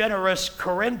ungenerous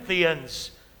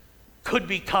Corinthians could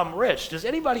become rich. Does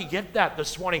anybody get that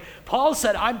this morning? Paul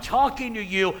said, I'm talking to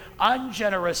you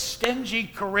ungenerous, stingy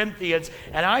Corinthians,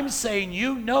 and I'm saying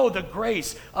you know the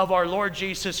grace of our Lord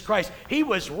Jesus Christ. He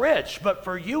was rich, but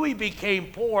for you he became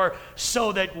poor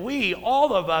so that we,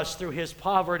 all of us, through his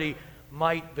poverty,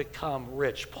 might become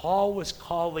rich. Paul was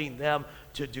calling them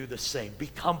to do the same.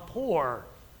 Become poor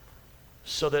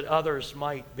so that others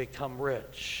might become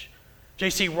rich.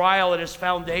 J.C. Ryle in his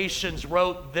Foundations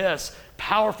wrote this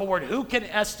powerful word. Who can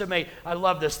estimate, I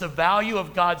love this, the value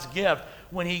of God's gift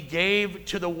when he gave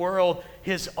to the world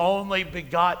his only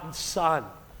begotten Son?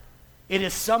 It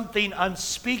is something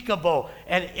unspeakable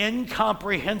and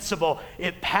incomprehensible.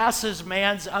 It passes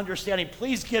man's understanding.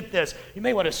 Please get this. You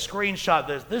may want to screenshot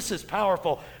this. This is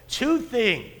powerful. 2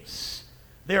 things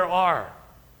there are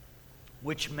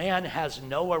which man has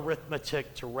no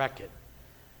arithmetic to reckon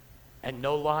and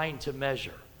no line to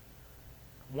measure.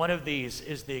 One of these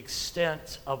is the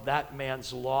extent of that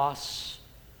man's loss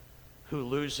who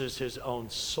loses his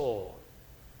own soul.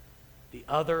 The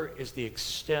other is the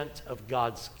extent of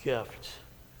God's gift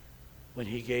when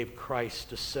he gave Christ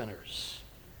to sinners.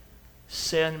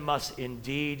 Sin must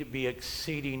indeed be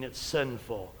exceeding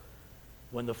sinful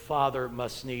when the Father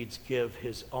must needs give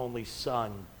his only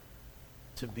Son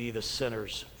to be the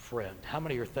sinner's friend. How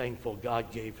many are thankful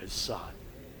God gave his Son?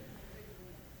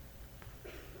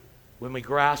 When we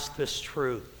grasp this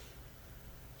truth,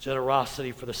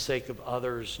 generosity for the sake of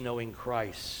others, knowing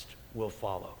Christ, will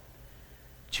follow.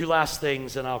 2 last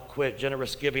things, and I'll quit.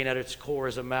 Generous giving at its core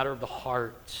is a matter of the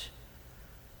heart.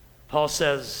 Paul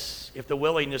says, if the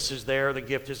willingness is there, the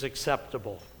gift is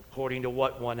acceptable, according to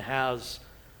what one has,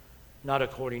 not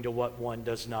according to what one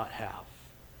does not have.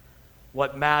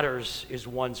 What matters is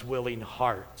one's willing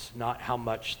heart, not how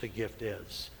much the gift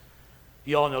is.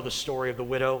 You all know the story of the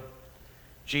widow.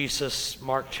 Jesus,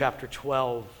 Mark chapter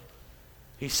 12,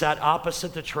 he sat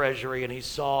opposite the treasury and he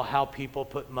saw how people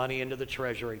put money into the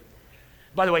treasury.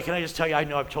 By the way, can I just tell you, I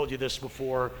know I've told you this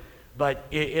before, but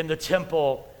in the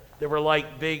temple, there were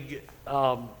like big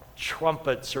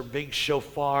trumpets or big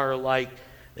shofar, like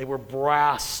they were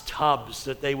brass tubs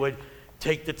that they would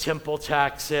take the temple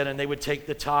tax in, and they would take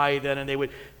the tithe in, and they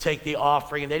would take the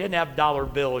offering. And they didn't have dollar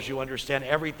bills, you understand.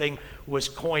 Everything was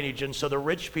coinage. And so the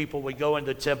rich people would go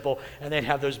into the temple, and they'd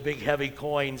have those big heavy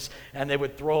coins, and they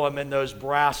would throw them in those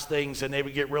brass things, and they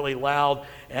would get really loud,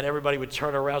 and everybody would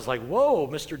turn around. It's like, whoa,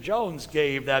 Mr. Jones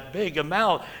gave that big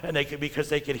amount, and because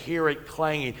they could hear it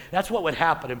clanging. That's what would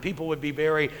happen, and people would be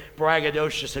very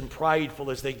braggadocious and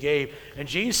prideful as they gave. And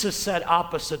Jesus sat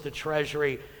opposite the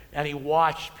treasury, and he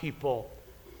watched people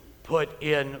put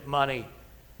in money.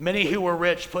 Many who were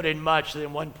rich put in much.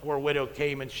 Then one poor widow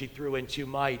came and she threw in 2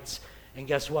 mites. And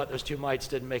guess what? Those 2 mites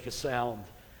didn't make a sound.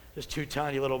 just 2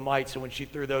 tiny little mites, and when she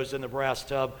threw those in the brass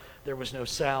tub, there was no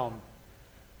sound.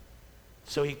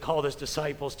 So he called his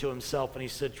disciples to himself, and he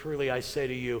said, truly I say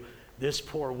to you, this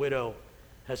poor widow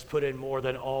has put in more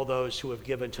than all those who have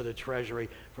given to the treasury,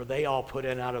 for they all put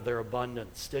in out of their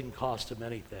abundance. Didn't cost them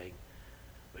anything.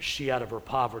 But she, out of her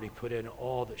poverty, put in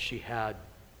all that she had,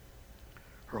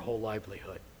 her whole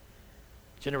livelihood.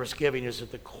 Generous giving is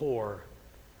at the core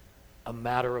a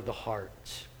matter of the heart.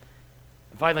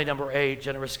 And finally, number 8,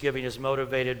 generous giving is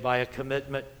motivated by a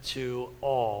commitment to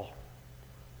all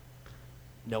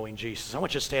knowing Jesus. I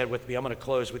want you to stand with me. I'm going to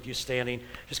close with you standing.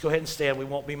 Just go ahead and stand. We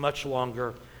won't be much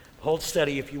longer. Hold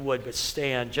steady if you would, but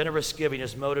stand. Generous giving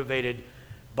is motivated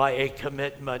by a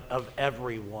commitment of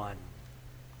everyone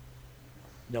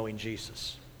knowing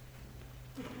Jesus.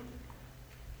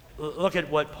 Look at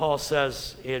what Paul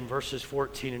says in verses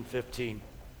 14 and 15.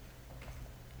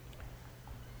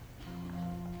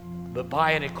 But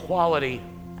by an equality,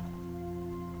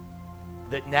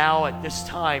 that now at this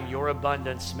time your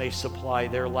abundance may supply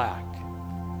their lack,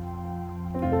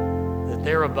 that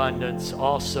their abundance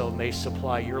also may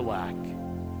supply your lack,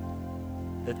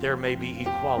 that there may be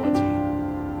equality.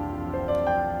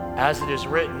 As it is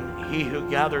written, he who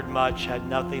gathered much had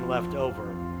nothing left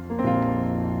over,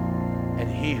 and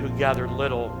he who gathered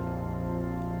little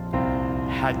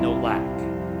had no lack.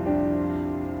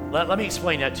 Let me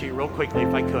explain that to you real quickly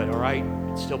if I could, all right?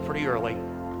 It's still pretty early.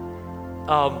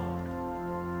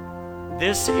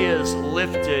 This is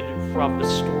lifted from the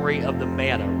story of the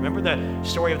manna. Remember the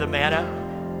story of the manna?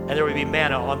 And there would be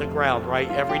manna on the ground, right?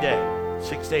 Every day,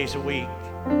 6 days a week.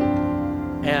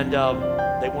 And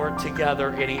they weren't together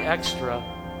any extra.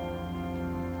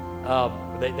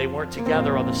 They weren't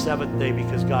together on the 7th day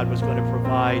because God was going to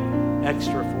provide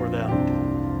extra for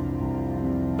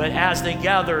them. But as they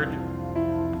gathered,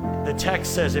 the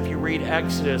text says, if you read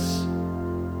Exodus,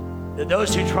 that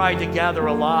those who tried to gather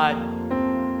a lot,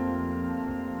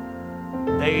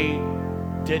 they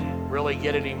didn't really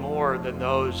get any more than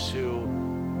those who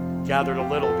gathered a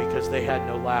little because they had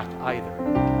no lack either.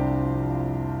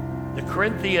 The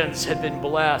Corinthians had been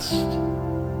blessed,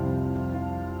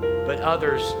 but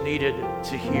others needed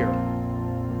to hear.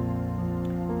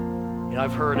 You know,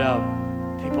 I've heard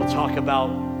people talk about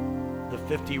the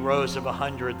 50 rows of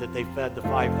 100 that they fed the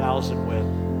 5,000 with.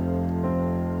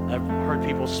 I've heard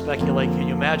people speculate, can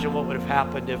you imagine what would have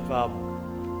happened if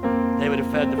they would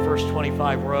have fed the first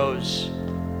 25 rows,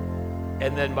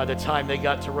 and then by the time they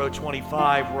got to row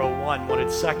 25, row 1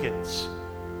 wanted seconds.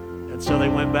 And so they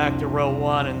went back to row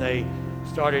 1 and they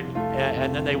started,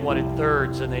 and then they wanted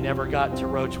thirds, and they never got to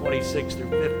row 26 through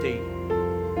 50.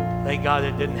 Thank God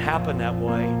it didn't happen that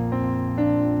way.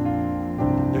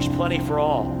 There's plenty for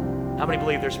all. How many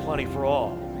believe there's plenty for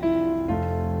all?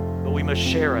 But we must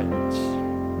share it.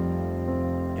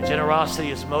 And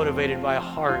generosity is motivated by a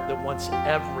heart that wants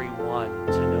everyone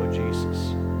to know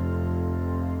Jesus.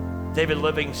 David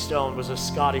Livingstone was a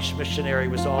Scottish missionary,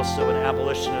 was also an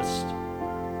abolitionist,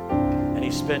 and he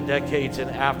spent decades in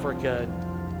Africa.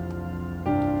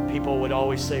 People would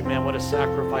always say, man, what a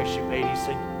sacrifice you made. He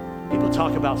said, people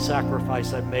talk about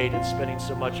sacrifice I've made in spending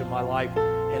so much of my life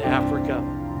in Africa.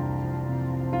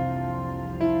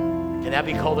 Can that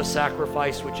be called a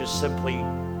sacrifice, which is simply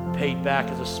paid back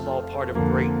as a small part of a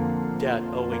great debt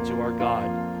owing to our God,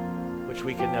 which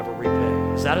we can never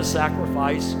repay? Is that a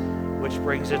sacrifice which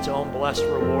brings its own blessed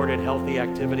reward and healthful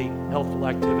activity,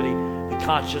 the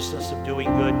consciousness of doing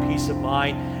good, peace of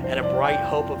mind, and a bright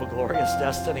hope of a glorious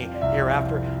destiny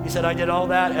hereafter? He said, I did all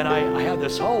that, and I had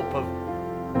this hope of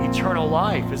eternal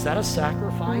life. Is that a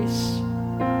sacrifice?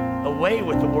 Away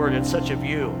with the word in such a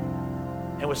view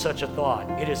and with such a thought.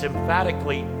 It is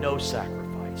emphatically no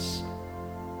sacrifice.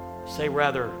 Say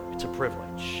rather, it's a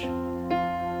privilege.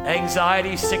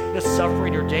 Anxiety, sickness,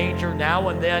 suffering, or danger now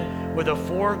and then, with a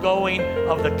foregoing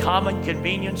of the common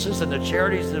conveniences and the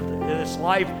charities of this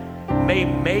life, may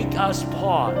make us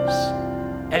pause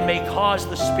and may cause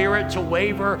the spirit to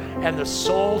waver and the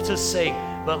soul to sink.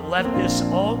 But let this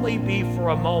only be for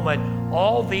a moment.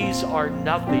 All these are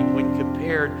nothing when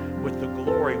compared with the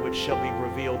glory which shall be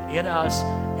revealed in us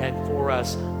and for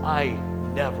us. I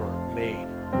never made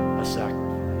a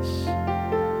sacrifice.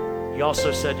 He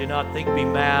also said, do not think me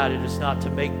mad. It is not to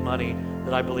make money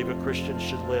that I believe a Christian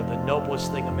should live. The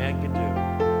noblest thing a man can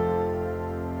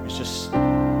do is just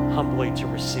humbly to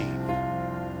receive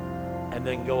and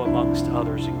then go amongst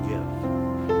others and give.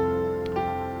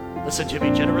 Listen to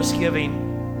me, generous giving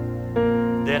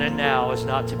then and now is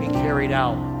not to be carried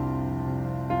out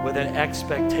with an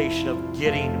expectation of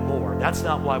getting more. That's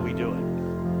not why we do it.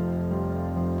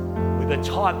 We've been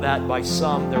taught that by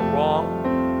some. They're wrong.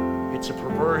 It's a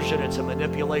perversion. It's a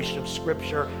manipulation of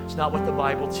Scripture. It's not what the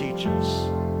Bible teaches.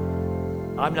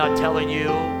 I'm not telling you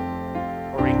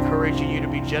or encouraging you to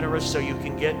be generous so you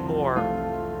can get more.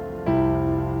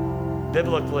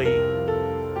 Biblically,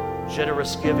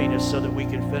 generous giving is so that we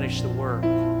can finish the work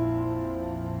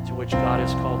to which God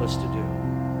has called us to do.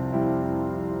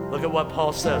 Look at what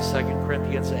Paul says, 2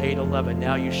 Corinthians 8:11.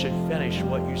 Now you should finish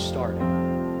what you started.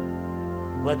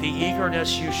 Let the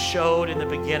eagerness you showed in the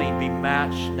beginning be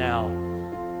matched now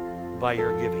by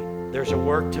your giving. There's a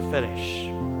work to finish.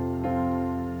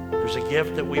 There's a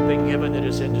gift that we've been given that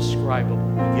is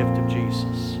indescribable, the gift of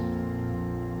Jesus.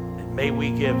 And may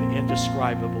we give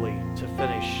indescribably to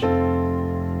finish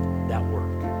that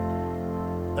work.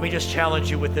 Let me just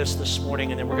challenge you with this morning,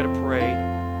 and then we're going to pray.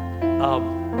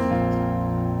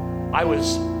 I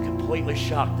was completely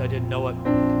shocked. I didn't know it.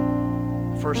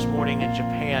 First morning in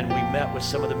Japan, we met with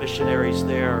some of the missionaries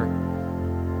there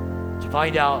to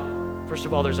find out, first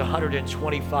of all, there's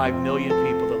 125 million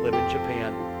people that live in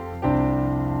Japan.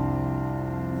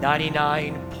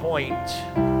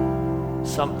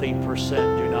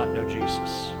 99-point-something% do not know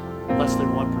Jesus. Less than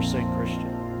 1%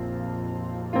 Christian.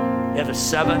 They have the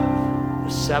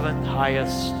seventh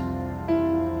highest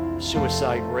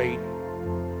suicide rate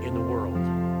in the world.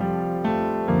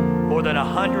 More than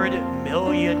 100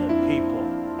 million people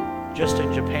just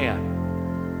in Japan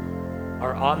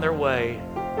are on their way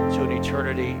to an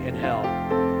eternity in hell.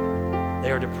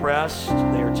 They are depressed,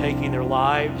 they are taking their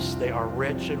lives, they are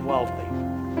rich and wealthy,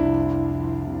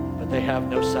 but they have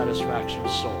no satisfaction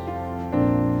of soul.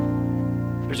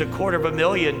 There's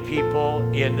 250,000 people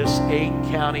in this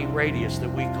 8-county radius that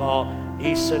we call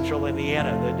East Central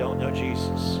Indiana that don't know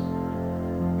Jesus.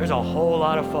 There's a whole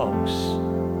lot of folks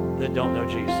that don't know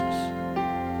Jesus.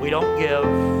 We don't give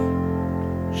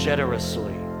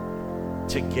generously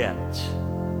to get.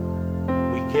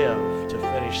 We give to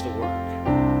finish the work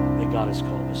that God has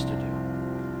called us to do.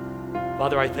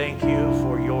 Father, I thank you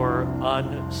for your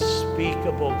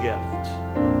unspeakable gift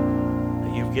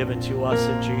that you've given to us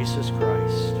in Jesus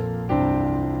Christ.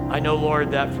 I know,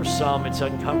 Lord, that for some it's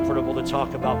uncomfortable to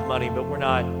talk about money, but we're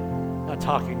not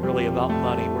talking really about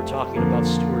money. We're talking about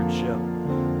stewardship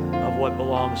of what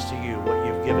belongs to you, what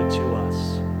you've given to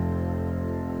us.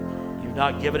 You've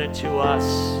not given it to us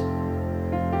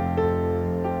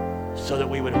so that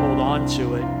we would hold on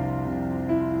to it.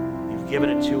 You've given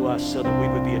it to us so that we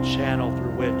would be a channel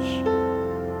through which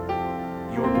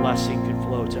your blessing can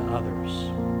flow to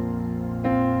others.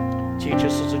 Teach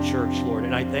us as a church, Lord,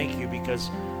 and I thank you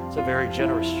because it's a very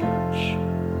generous church.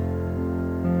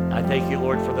 I thank you,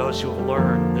 Lord, for those who have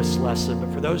learned this lesson,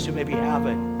 but for those who maybe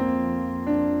haven't,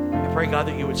 I pray, God,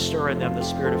 that you would stir in them the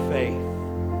spirit of faith,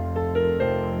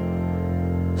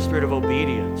 the spirit of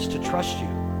obedience, to trust you,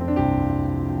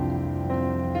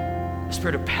 the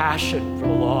spirit of passion for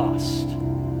the lost,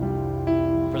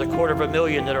 for the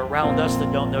 250,000 that are around us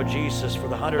that don't know Jesus, for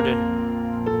the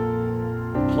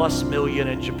 100+ million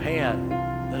in Japan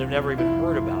that have never even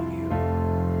heard about you,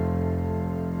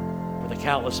 for the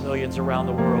countless millions around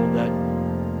the world that,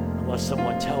 unless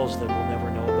someone tells them, will never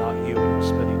know about you and will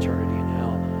spend eternity in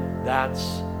hell.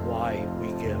 That's why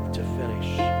we give, to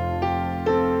finish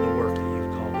the work that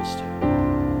you've called us to.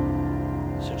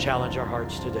 So challenge our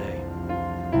hearts today.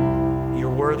 You're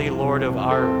worthy, Lord, of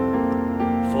our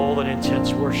full and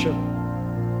intense worship.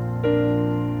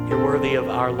 You're worthy of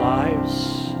our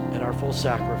lives and our full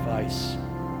sacrifice.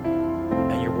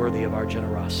 And you're worthy of our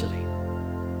generosity.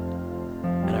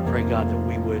 And I pray, God, that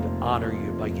we would honor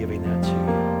you by giving that to you.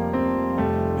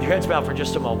 With your heads bowed for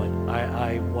just a moment,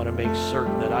 I want to make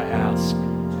certain that I ask,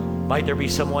 might there be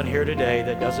someone here today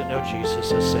that doesn't know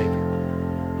Jesus as Savior?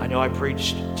 I know I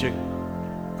preached to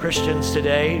Christians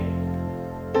today,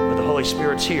 but the Holy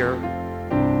Spirit's here,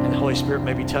 and the Holy Spirit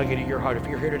may be tugging at your heart. If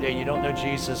you're here today and you don't know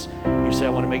Jesus, you say, I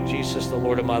want to make Jesus the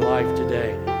Lord of my life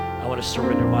today. I want to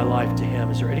surrender my life to him.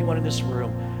 Is there anyone in this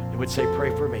room that would say,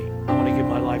 pray for me? I want to give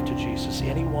my life to Jesus.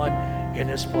 Anyone in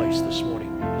this place this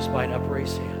morning, just by an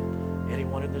upraised hand?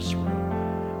 Anyone in this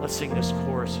room? Let's sing this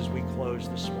chorus as we close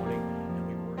this morning.